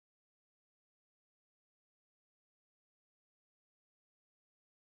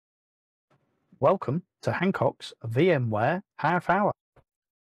Welcome to Hancock's VMware Half Hour.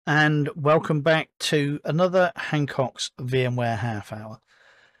 And welcome back to another Hancock's VMware Half Hour.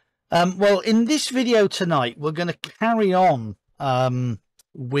 Well, in this video tonight, we're going to carry on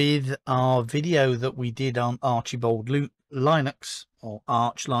with our video that we did on Archibald Linux or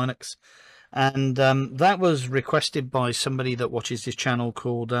ArchLinux. And that was requested by somebody that watches this channel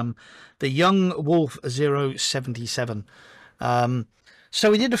called the Young Wolf 077. So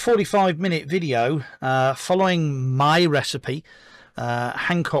we did a 45-minute video following my recipe,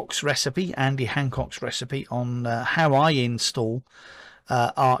 Hancock's recipe, Andy Hancock's recipe on how I install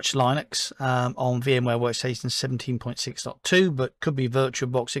ArchLinux on VMware Workstation 17.6.2, but could be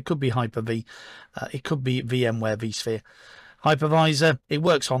VirtualBox, it could be Hyper-V, it could be VMware vSphere hypervisor. It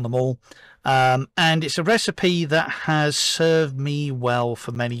works on them all, and it's a recipe that has served me well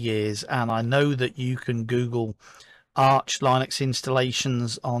for many years. And I know that you can Google Arch Linux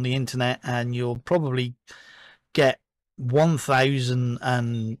installations on the internet and you'll probably get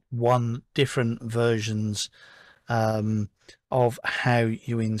 1001 different versions of how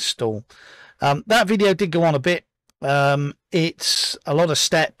you install. That video did go on a bit. It's a lot of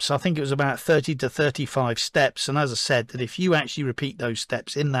steps. I think it was about 30 to 35 steps, and as I said, that if you actually repeat those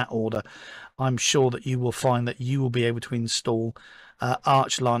steps in that order, I'm sure that you will find that you will be able to install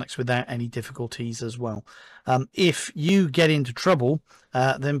Arch Linux without any difficulties as well. If you get into trouble,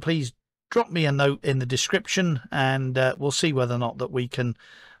 then please drop me a note in the description, and we'll see whether or not that we can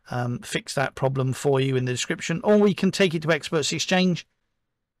fix that problem for you in the description, or we can take it to Experts Exchange,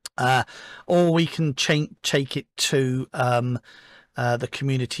 or we can take it to the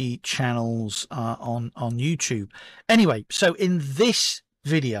community channels on YouTube. Anyway, so in this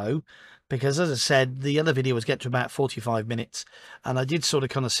video, because as I said, the other video was get to about 45 minutes, and I did sort of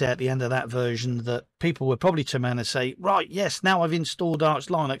kind of say at the end of that version that people would probably turn around and say, right, yes, now I've installed Arch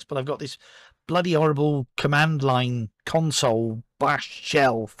Linux, but I've got this bloody horrible command line console bash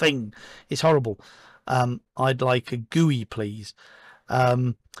shell thing. It's horrible. I'd like a GUI, please.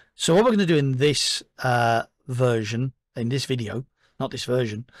 So what we're going to do in this version, in this video, not this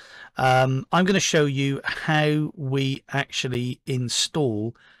version, I'm going to show you how we actually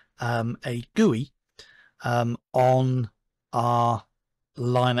install a GUI on our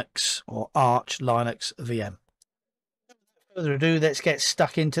Linux or Arch Linux VM. Without further ado, let's get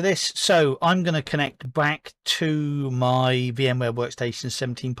stuck into this. So I'm going to connect back to my VMware Workstation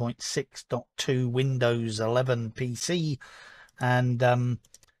 17.6.2 Windows 11 PC, and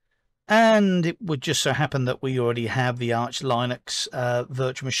it would just so happen that we already have the Arch Linux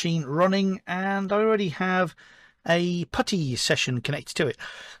virtual machine running, and I already have a putty session connected to it.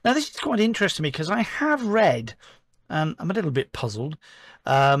 Now this is quite interesting to me because I have read, and I'm a little bit puzzled,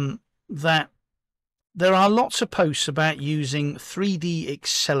 that there are lots of posts about using 3D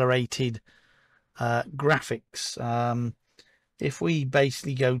accelerated graphics. If we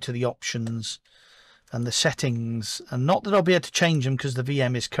basically go to the options and the settings, and not that I'll be able to change them because the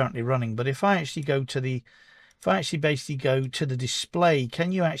VM is currently running, but if I actually go to the basically go to the display,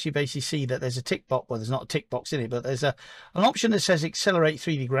 can you actually basically see that there's a tick box? Well, there's not a tick box in it, but there's an option that says accelerate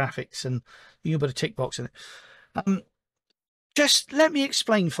 3D graphics, and you can put a tick box in it. Just let me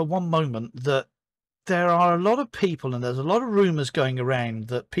explain for one moment that there are a lot of people, and there's a lot of rumors going around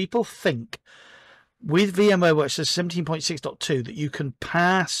that people think with VMware Workstation 17.6.2 that you can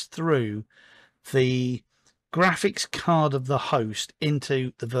pass through the graphics card of the host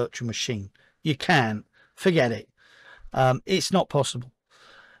into the virtual machine. You can. Forget it. It's not possible.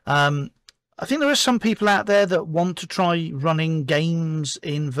 I think there are some people out there that want to try running games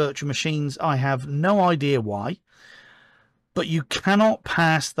in virtual machines. I have no idea why, but you cannot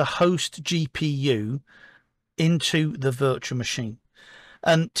pass the host GPU into the virtual machine.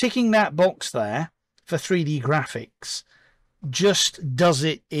 And ticking that box there for 3D graphics just does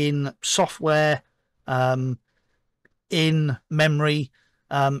it in software, in memory.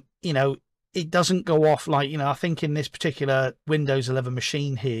 You know, it doesn't go off like, you know, I think in this particular Windows 11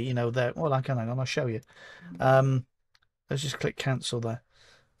 machine here, you know, that, well, hang on, I'll show you. Let's just click cancel there,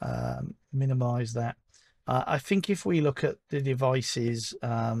 minimize that. I think if we look at the devices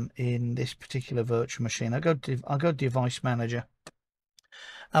in this particular virtual machine, I'll go device manager,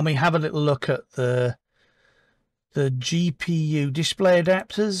 and we have a little look at the GPU display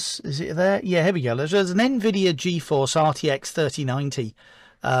adapters. Is it there? Yeah, here we go. There's an NVIDIA GeForce RTX 3090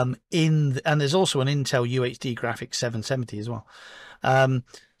 and there's also an Intel UHD Graphics 770 as well.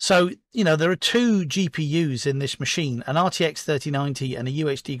 So, you know, there are two GPUs in this machine, an RTX 3090 and a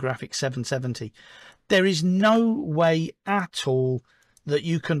UHD Graphics 770. There is no way at all that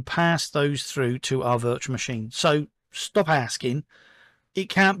you can pass those through to our virtual machine. So stop asking. It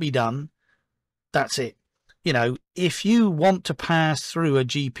can't be done. That's it. You know, if you want to pass through a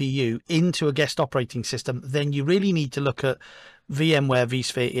GPU into a guest operating system, then you really need to look at VMware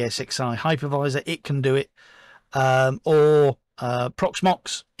vSphere ESXi hypervisor. It can do it. Or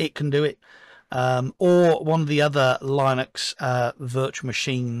Proxmox, it can do it. Or one of the other Linux virtual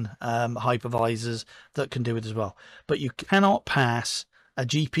machine hypervisors that can do it as well. But you cannot pass a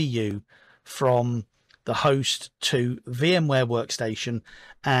GPU from the host to VMware Workstation,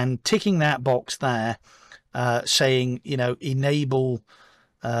 and ticking that box there saying, you know, enable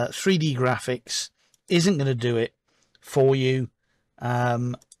 3D graphics isn't going to do it for you.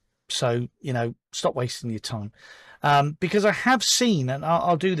 So, you know, stop wasting your time. Because I have seen, and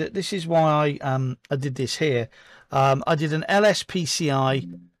I'll do that. This is why I did this here. I did an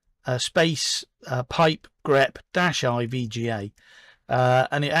LSPCI space pipe grep -i VGA.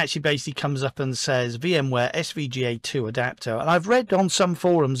 And it actually basically comes up and says VMware SVGA2 adapter. And I've read on some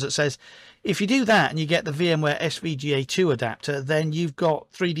forums that says if you do that and you get the VMware SVGA2 adapter, then you've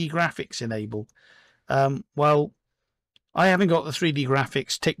got 3D graphics enabled. Well, I haven't got the 3D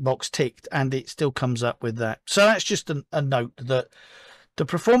graphics tick box ticked, and it still comes up with that. So that's just a note that the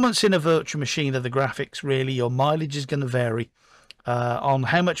performance in a virtual machine of the graphics, really, your mileage is going to vary on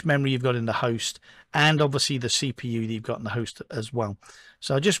how much memory you've got in the host, and obviously the CPU that you've got in the host as well.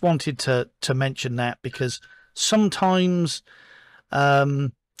 So I just wanted to mention that, because sometimes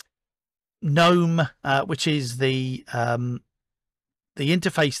Gnome, which is the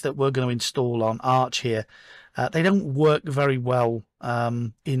interface that we're going to install on Arch here, they don't work very well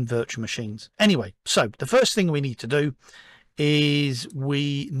in virtual machines. Anyway, so the first thing we need to do is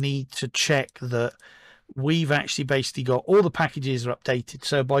we need to check that we've actually basically got all the packages are updated.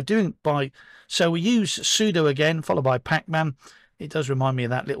 So so we use sudo again, followed by pacman. It does remind me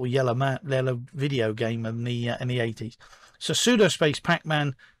of that little yellow video game in the 80s. So sudo space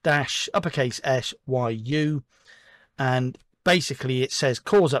pacman -s and basically it says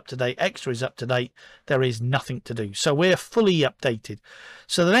core's up to date, extra is up to date, there is nothing to do. So we're fully updated.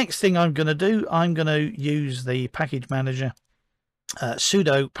 So the next thing I'm going to do, I'm going to use the package manager,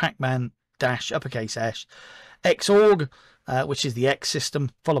 sudo pacman -s xorg, which is the X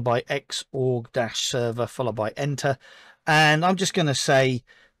system, followed by xorg-server, followed by enter. And I'm just going to say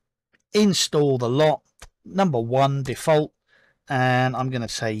install the lot, #1 default, and I'm going to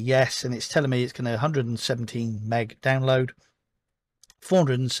say yes, and it's telling me it's going to 117 meg download,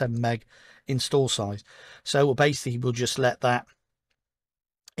 407 meg install size. So basically we'll just let that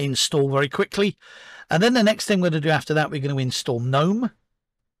install very quickly. And then the next thing we're going to do after that, we're going to install Gnome.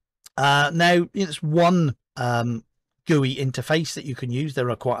 Now it's one GUI interface that you can use. There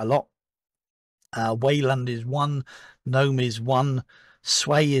are quite a lot. Wayland is one, Gnome is one,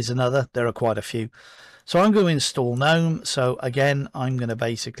 Sway is another. There are quite a few. So I'm going to install Gnome. So again, I'm going to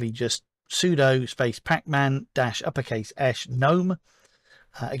basically just sudo space pacman -s gnome.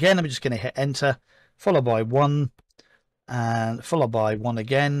 Again, I'm just going to hit enter, followed by 1, and followed by 1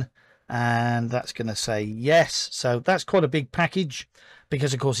 again, and that's going to say yes. So that's quite a big package,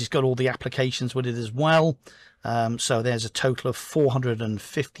 because of course it's got all the applications with it as well. So there's a total of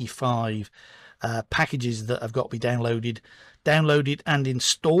 455 packages that have got to be downloaded and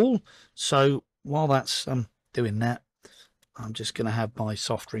installed. So while that's doing that, I'm just going to have my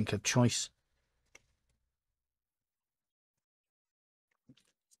soft drink of choice.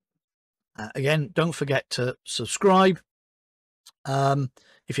 Again, don't forget to subscribe.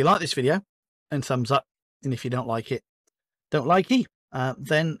 If you like this video, then thumbs up, and if you don't like it,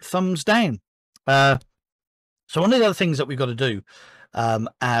 then thumbs down. So one of the other things that we've got to do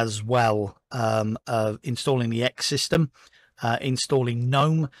as well, installing the X system, installing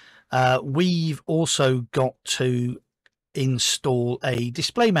Gnome, we've also got to install a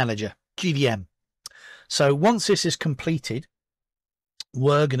display manager, GDM. So once this is completed,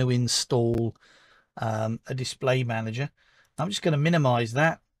 we're going to install a display manager. I'm just going to minimize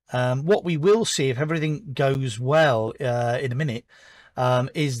that. What we will see, if everything goes well in a minute,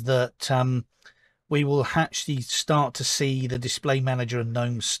 is that we will actually start to see the display manager and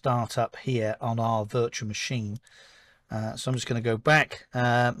Gnome start up here on our virtual machine. So I'm just going to go back.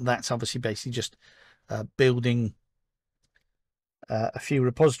 That's obviously basically just building a few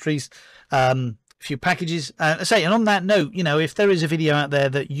repositories, a few packages. And on that note, you know, if there is a video out there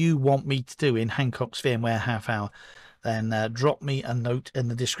that you want me to do in Hancock's VMware half hour, then drop me a note in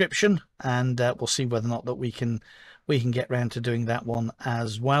the description, and we'll see whether or not that we can get round to doing that one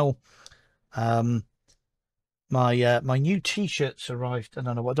as well. My new t-shirts arrived. I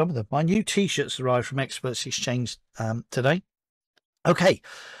don't know what I've done with them. My new t-shirts arrived from Experts Exchange today. Okay,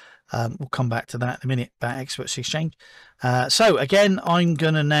 We'll come back to that in a minute about Experts Exchange. So again, I'm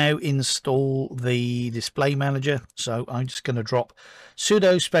going to now install the display manager. So I'm just going to drop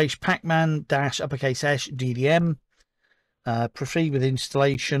sudo space pacman -uppercase s ddm, proceed with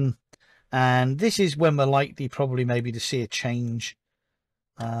installation. And this is when we're likely probably maybe to see a change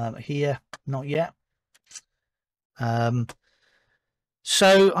here. Not yet.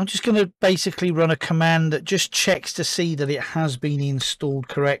 So I'm just going to basically run a command that just checks to see that it has been installed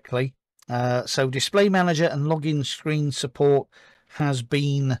correctly. So display manager and login screen support has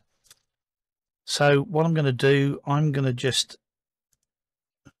been. So what I'm going to do, I'm going to just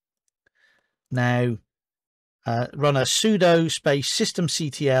now run a sudo space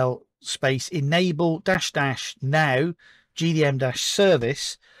systemctl space enable -- now gdm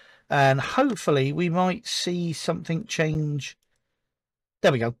service, and hopefully we might see something change.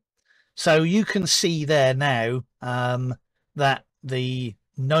 There we go. So you can see there now that the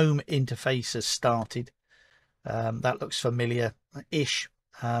GNOME interface has started. That looks familiar-ish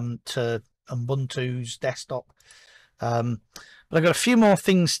to Ubuntu's desktop. But I've got a few more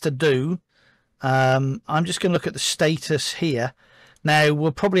things to do. I'm just going to look at the status here. Now,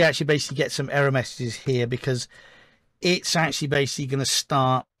 we'll probably actually basically get some error messages here because it's actually basically going to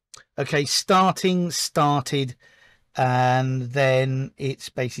start. Okay, started. And then it's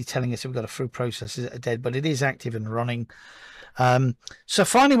basically telling us that we've got a few processes that are dead, but it is active and running. So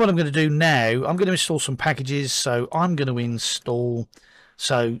finally, what I'm going to do now, I'm going to install some packages. So I'm going to install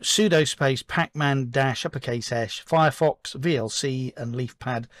sudo space pacman -uppercase s Firefox, VLC, and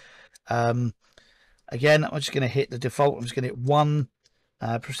LeafPad. Again, I'm just going to hit the default. I'm just going to hit 1.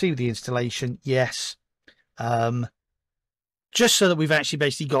 Proceed with the installation. Yes. Just so that we've actually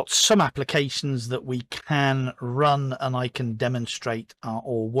basically got some applications that we can run and I can demonstrate are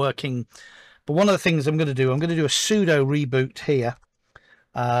all working. But one of the things I'm going to do, I'm going to do a sudo reboot here.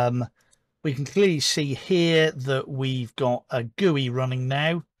 We can clearly see here that we've got a GUI running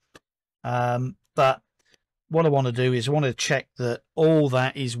now. But what I want to do is I want to check that all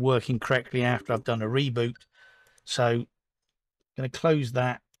that is working correctly after I've done a reboot. So I'm going to close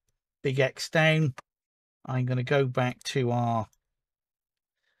that big X down. I'm going to go back to our,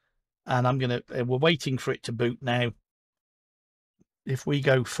 and I'm going to, we're waiting for it to boot now. If we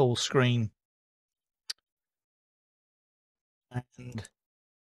go full screen, and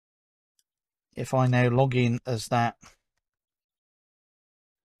if I now log in as that,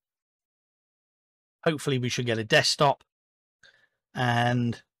 hopefully we should get a desktop.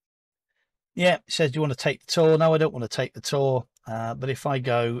 And yeah, it says, do you want to take the tour? No, I don't want to take the tour. But if I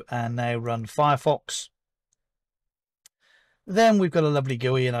go and now run Firefox, then we've got a lovely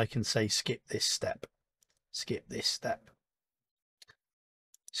GUI, and I can say skip this step, skip this step,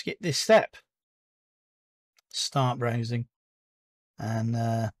 skip this step, start browsing,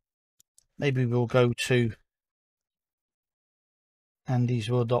 and maybe we'll go to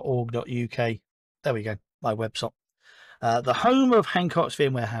andysworld.org.uk. There we go, my website, the home of Hancock's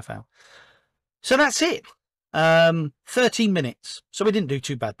VMware Half Hour. So that's it. 13 minutes. So we didn't do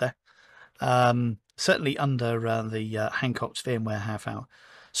too bad there. Certainly under the Hancock's VMware Half Hour.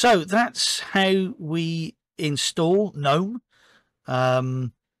 So that's how we install GNOME, our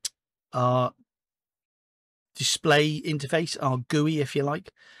display interface, our GUI, if you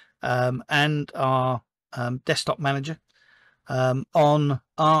like, and our desktop manager on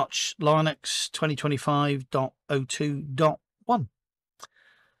ArchLinux 2025.02.1.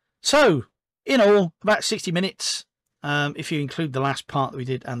 So in all, about 60 minutes, if you include the last part that we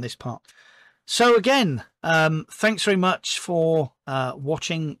did and this part. So again, thanks very much for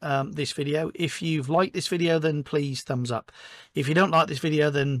watching this video. If you've liked this video, then please thumbs up. If you don't like this video,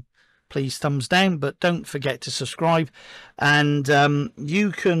 then please thumbs down, but don't forget to subscribe. And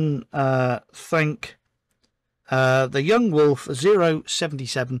you can thank the Young Wolf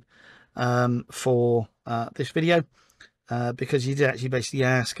 077 for this video. Because you did actually basically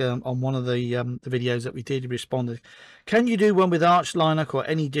ask on one of the videos that we did, responded, can you do one with ArchLinux or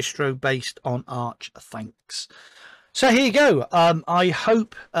any distro based on Arch? Thanks. So here you go. I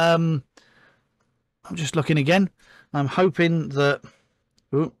hope, I'm just looking again. I'm hoping that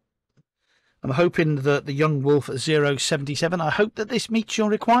the Young Wolf 077, I hope that this meets your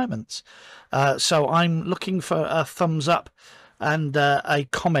requirements. So I'm looking for a thumbs up and a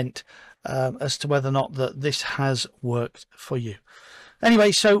comment as to whether or not that this has worked for you.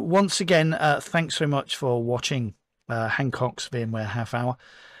 Anyway, so once again, thanks very much for watching Hancock's VMware Half Hour,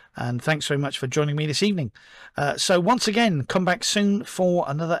 and thanks very much for joining me this evening. So once again, come back soon for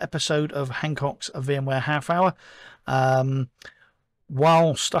another episode of Hancock's VMware Half Hour.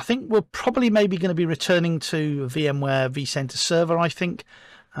 Whilst I think we're probably maybe going to be returning to VMware vCenter Server, I think,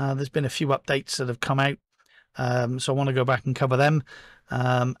 There's been a few updates that have come out, so I want to go back and cover them.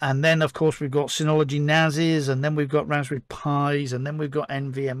 And then, of course, we've got Synology NASes, and then we've got Raspberry Pis, and then we've got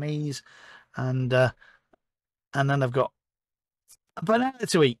NVMEs, and then I've got a banana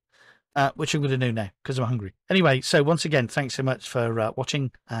to eat, which I'm going to do now because I'm hungry. Anyway, so once again, thanks so much for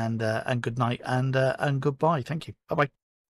watching, and good night, and goodbye. Thank you. Bye bye.